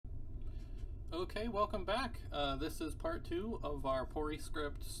Okay, welcome back. This is part 2 of our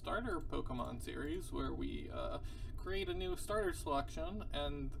poryscript starter Pokemon series where we create a new starter selection,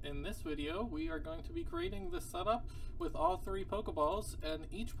 and in this video we are going to be creating this setup with all 3 Pokeballs, and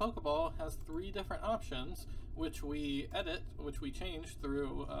each Pokeball has 3 different options which we edit, which we change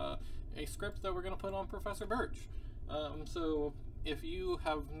through a script that we're going to put on Professor Birch. So if you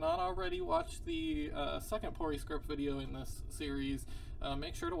have not already watched the second poryscript video in this series,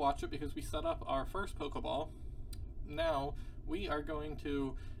 make sure to watch it because we set up our first Pokeball. Now we are going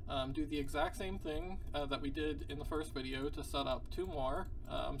to do the exact same thing that we did in the first video to set up 2 more.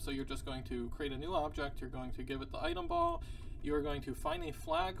 So you're just going to create a new object, you're going to give it the item ball, you're going to find a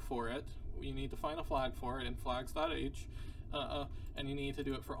flag for it. You need to find a flag for it in flags.h. And you need to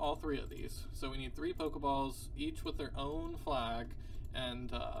do it for all 3 of these. So we need 3 Pokeballs, each with their own flag,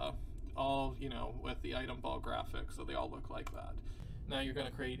 and all, you know, with the item ball graphic, so they all look like that. Now you're going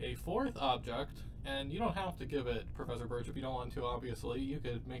to create a 4th object, and you don't have to give it Professor Birch if you don't want to, obviously. You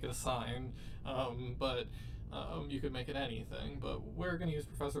could make it a sign, but you could make it anything. But we're going to use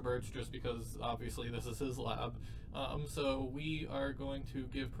Professor Birch just because, obviously, this is his lab. So we are going to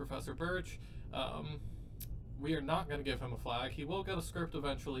give Professor Birch... we are not going to give him a flag. He will get a script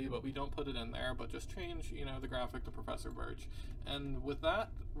eventually, but we don't put it in there, but just change, you know, the graphic to Professor Birch. And with that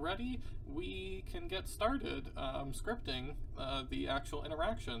ready, we can get started scripting the actual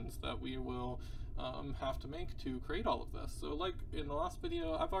interactions that we will have to make to create all of this. So like in the last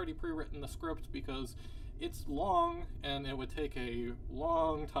video, I've already pre-written the script because it's long and it would take a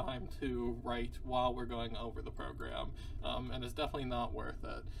long time to write while we're going over the program, and it's definitely not worth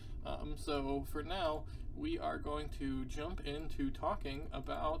it. So for now, we are going to jump into talking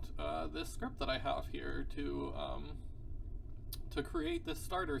about this script that I have here to create this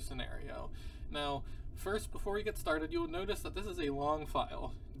starter scenario. Now, first, before we get started, you'll notice that this is a long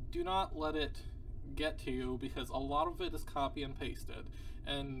file. Do not let it get to you because a lot of it is copy and pasted,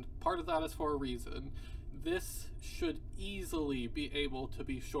 and part of that is for a reason. This should easily be able to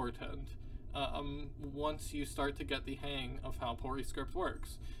be shortened once you start to get the hang of how poryscript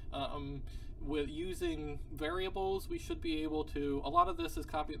works. With using variables, we should be able to, a lot of this is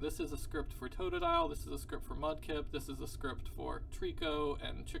copied. This is a script for Totodile, this is a script for Mudkip, this is a script for Trico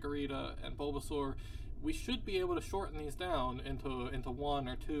and Chikorita and Bulbasaur. We should be able to shorten these down into 1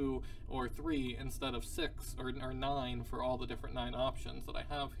 or 2 or 3 instead of 6 or 9 for all the different 9 options that I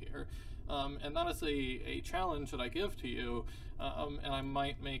have here. And that is a challenge that I give to you, and I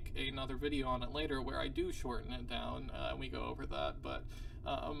might make another video on it later where I do shorten it down and we go over that, but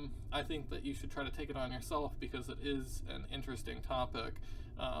I think that you should try to take it on yourself because it is an interesting topic,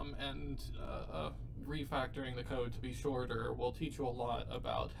 and refactoring the code to be shorter will teach you a lot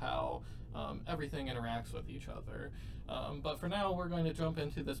about how everything interacts with each other. But for now, we're going to jump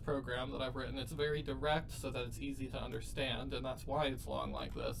into this program that I've written. It's very direct so that it's easy to understand, and that's why it's long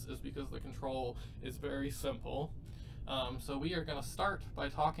like this, is because the control is very simple. So we are going to start by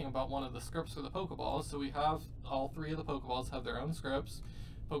talking about one of the scripts for the Pokeballs. So we have all 3 of the Pokeballs have their own scripts.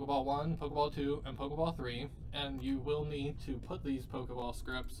 Pokeball 1, Pokeball 2, and Pokeball 3, and you will need to put these Pokeball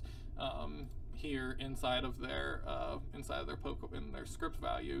scripts here inside of their in their script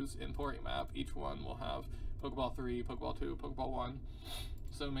values in PoryMap. Each one will have Pokeball 3, Pokeball 2, Pokeball 1.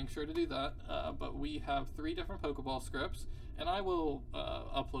 So make sure to do that. But we have 3 different Pokeball scripts, and I will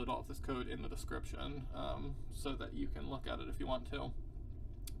upload all of this code in the description so that you can look at it if you want to.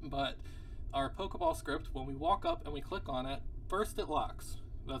 But our Pokeball script, when we walk up and we click on it, first it locks.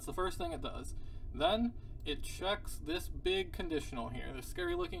 That's the first thing it does. Then it checks this big conditional here, this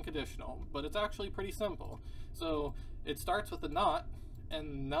scary looking conditional, but it's actually pretty simple. So it starts with a not,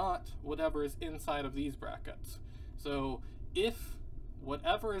 and not whatever is inside of these brackets. So if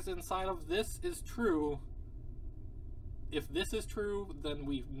whatever is inside of this is true, if this is true, then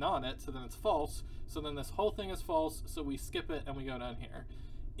we not it, so then it's false. So then this whole thing is false, so we skip it and we go down here.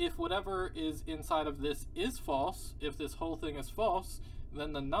 If whatever is inside of this is false, if this whole thing is false,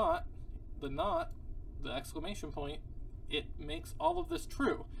 then the exclamation point, it makes all of this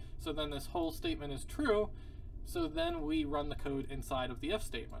true. So then this whole statement is true, so then we run the code inside of the if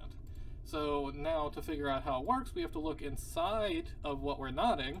statement. So now to figure out how it works, we have to look inside of what we're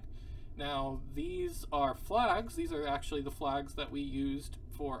notting. Now these are flags. These are actually the flags that we used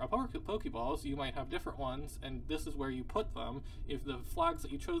for a Pokeballs. You might have different ones, and this is where you put them. If the flags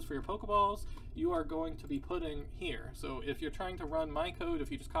that you chose for your Pokeballs, you are going to be putting here. So if you're trying to run my code,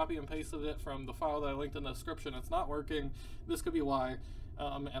 if you just copy and pasted it from the file that I linked in the description, it's not working. This could be why.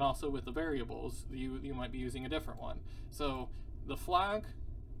 And also with the variables, you might be using a different one. So the flag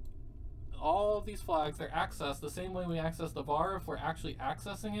all of these flags, they're accessed the same way we access the var if we're actually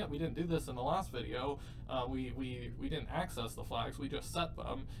accessing it. We didn't do this in the last video. We didn't access the flags, we just set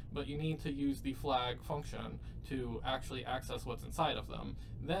them, but you need to use the flag function to actually access what's inside of them.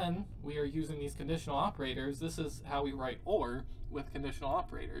 Then we are using these conditional operators. This is how we write OR with conditional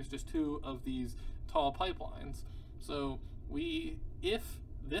operators, just two of these tall pipelines. So if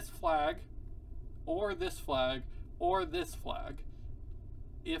this flag, or this flag, or this flag,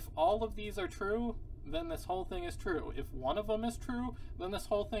 if all of these are true, then this whole thing is true. If one of them is true, then this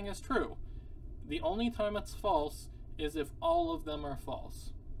whole thing is true. The only time it's false is if all of them are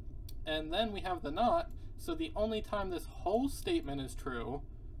false. And then we have the not, so the only time this whole statement is true,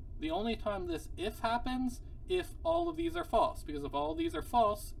 the only time this if happens, if all of these are false. Because if all of these are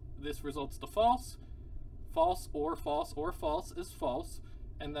false, this results to false. False or false or false is false.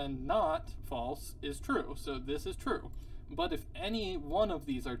 And then not false is true. So this is true. But if any one of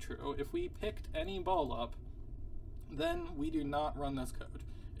these are true, if we picked any ball up, then we do not run this code.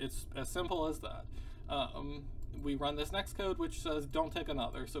 It's as simple as that. We run this next code, which says don't take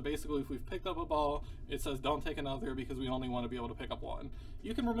another. So basically, if we've picked up a ball, it says don't take another because we only want to be able to pick up one.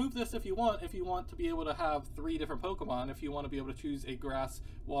 You can remove this if you want to be able to have 3 different Pokemon, if you want to be able to choose a grass,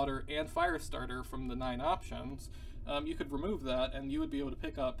 water, and fire starter from the 9 options. You could remove that and you would be able to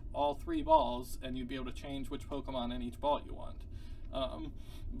pick up all 3 balls and you'd be able to change which Pokemon in each ball you want.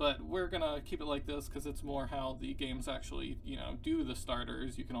 But we're gonna keep it like this because it's more how the games actually, do the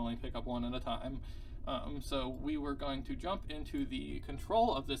starters. You can only pick up 1 at a time. So we were going to jump into the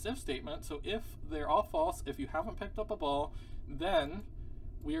control of this if statement. So if they're all false, if you haven't picked up a ball, then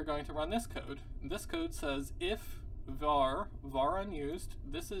we are going to run this code. This code says if var unused,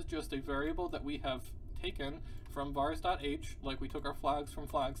 this is just a variable that we have taken from vars.h, like we took our flags from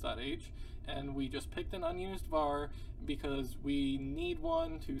flags.h, and we just picked an unused var because we need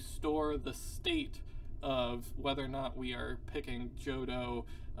one to store the state of whether or not we are picking Johto,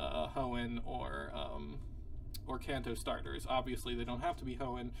 Hoenn, or Kanto starters. Obviously, they don't have to be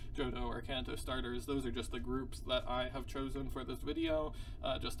Hoenn, Johto, or Kanto starters. Those are just the groups that I have chosen for this video,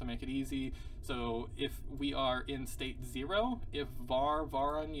 just to make it easy. So if we are in state 0, if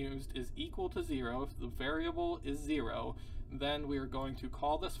var unused is equal to 0, if the variable is 0, then we are going to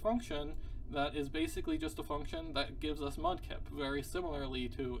call this function that is basically just a function that gives us Mudkip, very similarly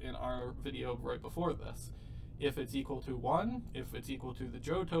to in our video right before this. If it's equal to 1, if it's equal to the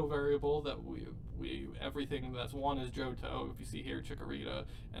Johto variable that everything that's 1 is Johto, if you see here Chikorita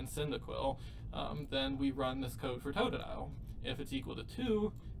and Cyndaquil, then we run this code for Totodile. If it's equal to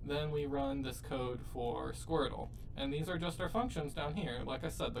 2, then we run this code for Squirtle. And these are just our functions down here. Like I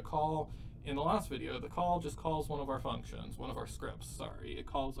said, the call in the last video, the call just calls one of our functions, one of our scripts, sorry, it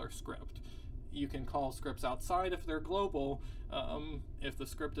calls our script. You can call scripts outside if they're global. If the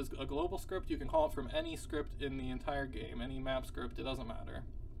script is a global script, you can call it from any script in the entire game, any map script, it doesn't matter.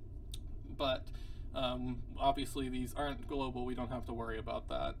 But obviously these aren't global, we don't have to worry about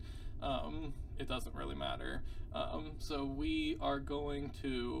that. It doesn't really matter. So we are going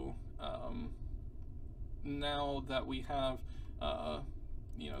to, now that we have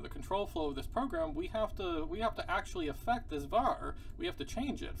the control flow of this program, we have to actually affect this var. We have to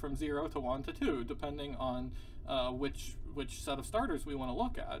change it from 0 to 1 to 2, depending on which set of starters we want to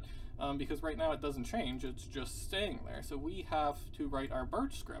look at. Because right now it doesn't change, it's just staying there. So we have to write our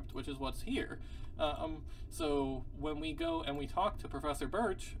Birch script, which is what's here. So when we go and we talk to Professor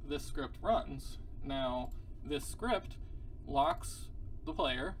Birch, this script runs. Now, this script locks the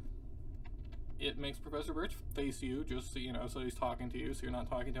player. It makes Professor Birch face you, just so so he's talking to you, so you're not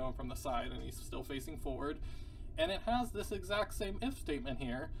talking to him from the side and he's still facing forward. And it has this exact same if statement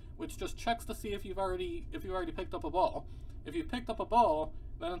here, which just checks to see if you've already picked up a ball. If you picked up a ball,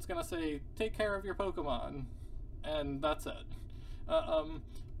 then it's gonna say, take care of your Pokemon, and that's it.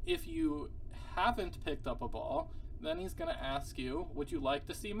 If you haven't picked up a ball, then he's gonna ask you, would you like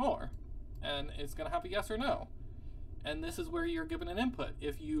to see more? And it's gonna have a yes or no. And this is where you're given an input.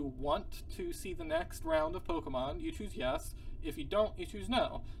 If you want to see the next round of Pokemon, you choose yes. If you don't, you choose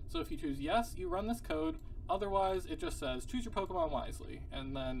no. So if you choose yes, you run this code. Otherwise, it just says, choose your Pokemon wisely.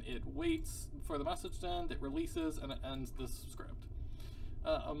 And then it waits for the message to end, it releases, and it ends this script.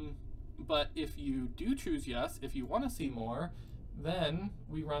 But if you do choose yes, if you want to see more, then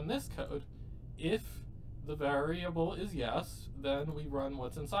we run this code. If the variable is yes, then we run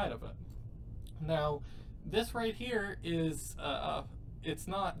what's inside of it. Now, this right here is, it's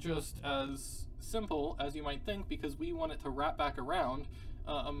not just as simple as you might think, because we want it to wrap back around.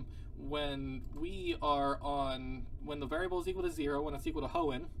 When the variable is equal to 0, when it's equal to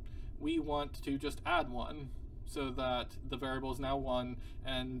Hoenn, we want to just add 1. so that the variable is now 1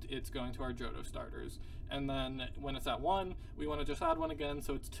 and it's going to our Johto starters. And then when it's at 1, we want to just add 1 again,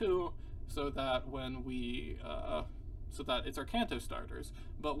 so it's 2, so that when we so that it's our Kanto starters.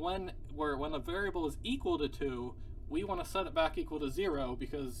 But when a variable is equal to 2, we want to set it back equal to 0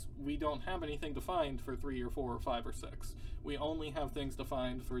 because we don't have anything defined for 3 or 4 or 5 or 6. We only have things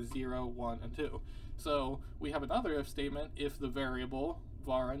defined for 0, 1, and 2. So we have another if statement if the variable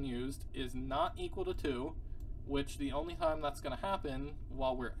var unused is not equal to 2, which the only time that's going to happen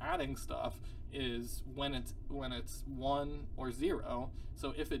while we're adding stuff is when it's 1 or 0.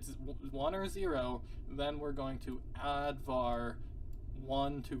 So if it's 1 or 0, then we're going to add var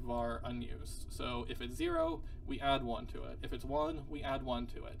 1 to var unused. So if it's 0, we add 1 to it. If it's 1, we add 1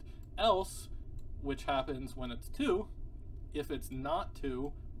 to it. Else, which happens when it's 2, if it's not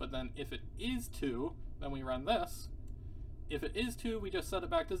 2, but then if it is 2, then we run this. If it is 2, we just set it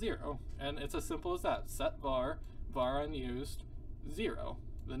back to 0. And it's as simple as that. Set var unused 0,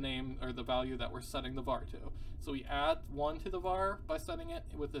 the name or the value that we're setting the var to. So we add 1 to the var by setting it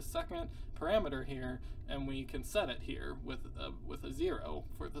with the second parameter here, and we can set it here with a 0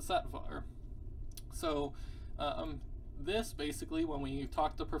 for the set var. So this basically, when we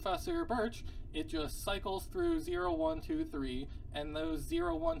talk to Professor Birch, it just cycles through 0, 1, 2, 3, and those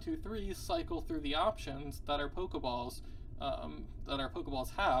 0, 1, 2, 3 cycle through the options that our Pokeballs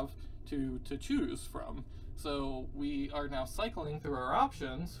have to choose from. So we are now cycling through our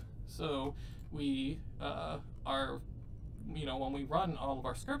options. So we are, when we run all of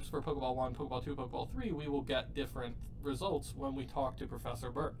our scripts for Pokeball 1, Pokeball 2, Pokeball 3, we will get different results when we talk to Professor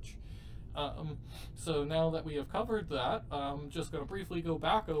Birch. So now that we have covered that, I'm just going to briefly go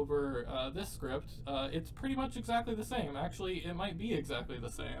back over this script. It's pretty much exactly the same. Actually, it might be exactly the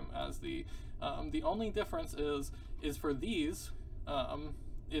same as the only difference is for these,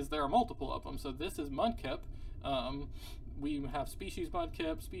 is there are multiple of them. So this is Mudkip. We have species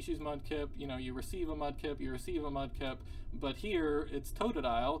Mudkip, you receive a Mudkip, but here it's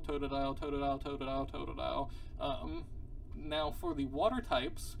Totodile. Now for the water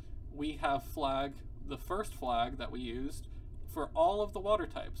types, we have the first flag that we used for all of the water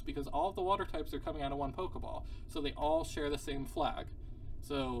types, because all of the water types are coming out of one Pokeball, so they all share the same flag.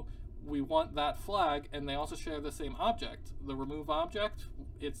 So we want that flag, and they also share the same object. The remove object,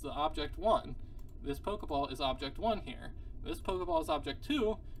 it's the object 1. This Pokeball is object 1 here. This Pokeball is object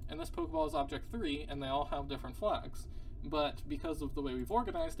 2, and this Pokeball is object 3, and they all have different flags. But because of the way we've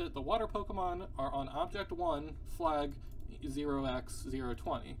organized it, the water Pokemon are on object 1, flag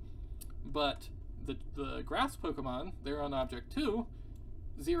 0x020. But the grass Pokemon, they're on object 2,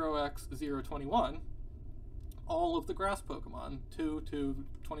 0x021. All of the grass Pokemon, 2, 2,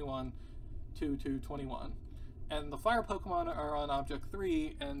 21, 2, 2, 21. And the fire Pokemon are on object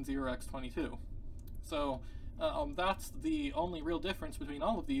 3 and 0x22. So that's the only real difference between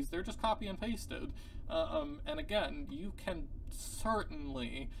all of these. They're just copy and pasted. And again, you can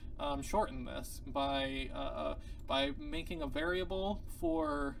certainly shorten this by making a variable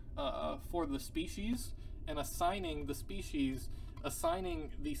for the species and assigning the species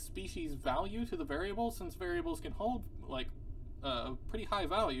value to the variable, since variables can hold like pretty high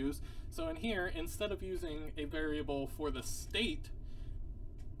values. So in here, instead of using a variable for the state,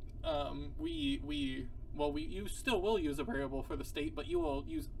 you still will use a variable for the state, but you will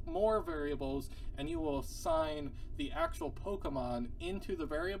use more variables, and you will assign the actual Pokemon into the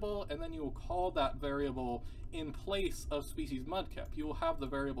variable, and then you will call that variable in place of species Mudkip. You will have the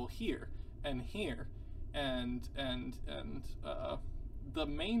variable here and here, and the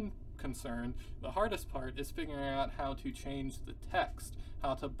main concern, the hardest part, is figuring out how to change the text,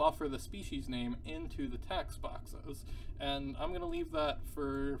 how to buffer the species name into the text boxes. And I'm going to leave that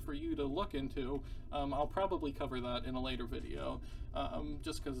for you to look into. I'll probably cover that in a later video,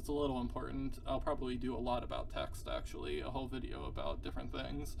 just because it's a little important. I'll probably do a lot about text, actually, a whole video about different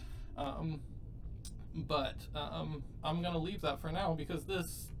things. But I'm going to leave that for now, because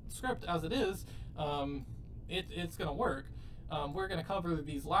this script, as it is, it's going to work. We're going to cover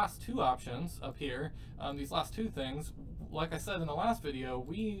these last two options up here, these last two things. Like I said in the last video,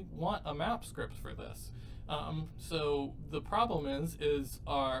 we want a map script for this. So the problem is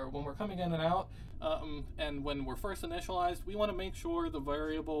when we're coming in and out, and when we're first initialized, we want to make sure the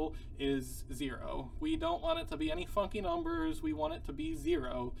variable is 0. We don't want it to be any funky numbers, we want it to be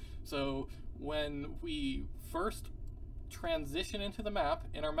 0. So when we first transition into the map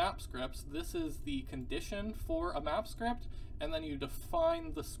in our map scripts, this is the condition for a map script, and then you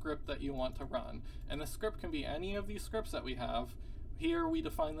define the script that you want to run. And the script can be any of these scripts that we have. Here we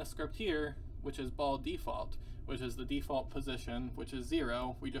define the script here, which is ball default, which is the default position, which is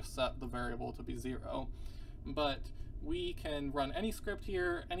 0. We just set the variable to be 0. but we can run any script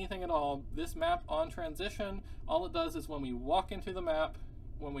here, anything at all. This map on transition, all it does is when we walk into the map,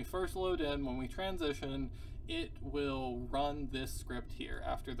 when we first load in, when we transition, it will run this script here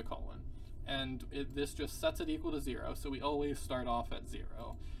after the colon. And this just sets it equal to 0, so we always start off at 0.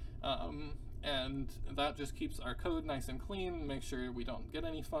 And that just keeps our code nice and clean, make sure we don't get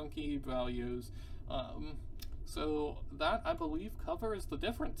any funky values. So that, I believe, covers the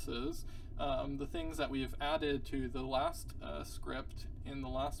differences, the things that we've added to the last script in the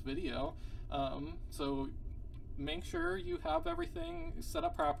last video. So make sure you have everything set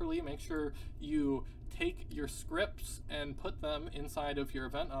up properly. Make sure you take your scripts and put them inside of your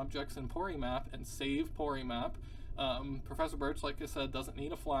event objects in porymap and save porymap. Professor Birch, like I said, doesn't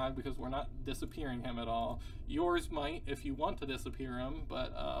need a flag because we're not disappearing him at all. Yours might if you want to disappear him,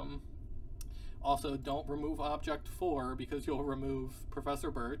 but also don't remove object 4 because you'll remove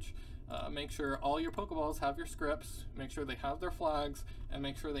Professor Birch. Make sure all your Pokeballs have your scripts, make sure they have their flags, and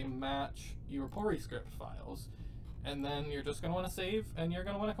make sure they match your poryscript files. And then you're just going to want to save and you're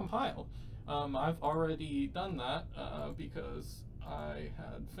going to want to compile. I've already done that because I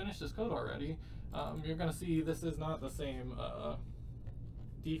had finished this code already. You're going to see this is not the same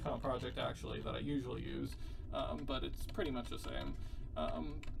decomp project actually that I usually use, but it's pretty much the same.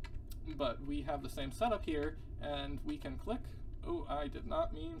 But we have the same setup here, and we can click. Oh, I did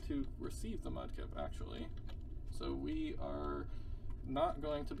not mean to receive the Mudkip actually. So we are not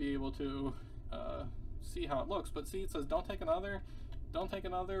going to be able to see how it looks, but see it says don't take another. Don't take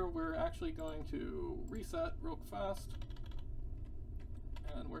another. We're actually going to reset real fast.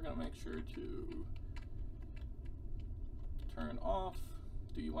 And we're going to make sure to turn off.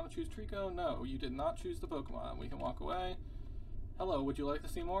 Do you want to choose Trico? No, you did not choose the Pokemon. We can walk away. Hello, would you like to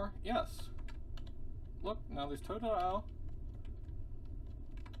see more? Yes. Look, now there's Totodile.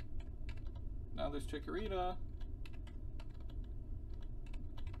 Now there's Chikorita.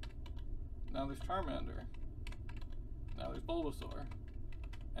 Now there's Charmander. Now there's Bulbasaur.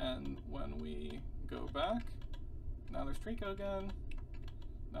 And when we go back, now there's Trico again.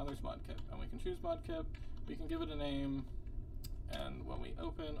 Now there's Mudkip, and we can choose Mudkip, we can give it a name, and when we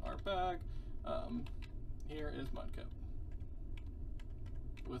open our bag, here is Mudkip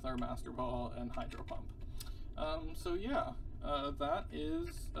with our Master Ball and Hydro Pump. So yeah, that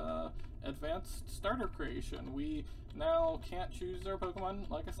is advanced starter creation. We now can't choose our Pokemon,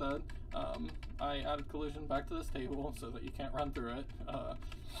 like I said. I added collision back to this table so that you can't run through it.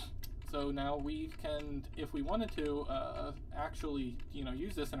 So now we can, if we wanted to actually,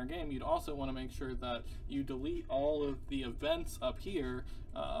 use this in our game, you'd also want to make sure that you delete all of the events up here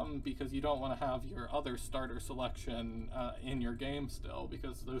because you don't want to have your other starter selection in your game still,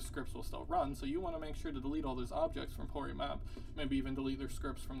 because those scripts will still run. So you want to make sure to delete all those objects from porymap, maybe even delete their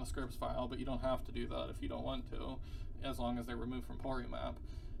scripts from the scripts file, but you don't have to do that if you don't want to, as long as they're removed from porymap.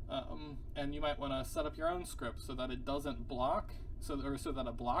 And you might want to set up your own script so that it doesn't block, so that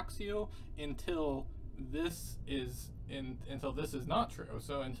it blocks you until this is not true.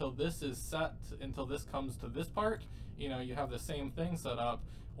 So until this is set, until this comes to this part, you have the same thing set up,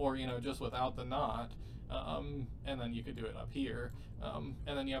 or just without the not, and then you could do it up here, and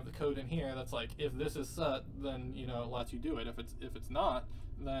then you have the code in here that's like, if this is set, then it lets you do it. If it's not,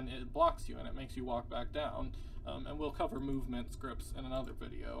 then it blocks you and it makes you walk back down. And we'll cover movement scripts in another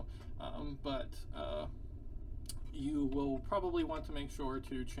video, but you will probably want to make sure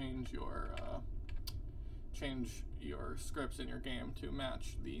to change your scripts in your game to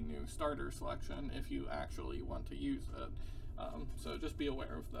match the new starter selection if you actually want to use it. So just be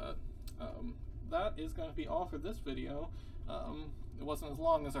aware of that. That is going to be all for this video. It wasn't as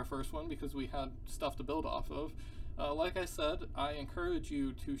long as our first one because we had stuff to build off of. Like I said, I encourage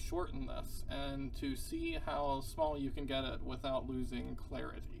you to shorten this and to see how small you can get it without losing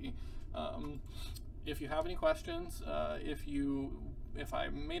clarity. If you have any questions, if I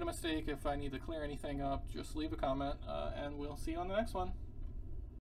made a mistake, if I need to clear anything up, just leave a comment, and we'll see you on the next one.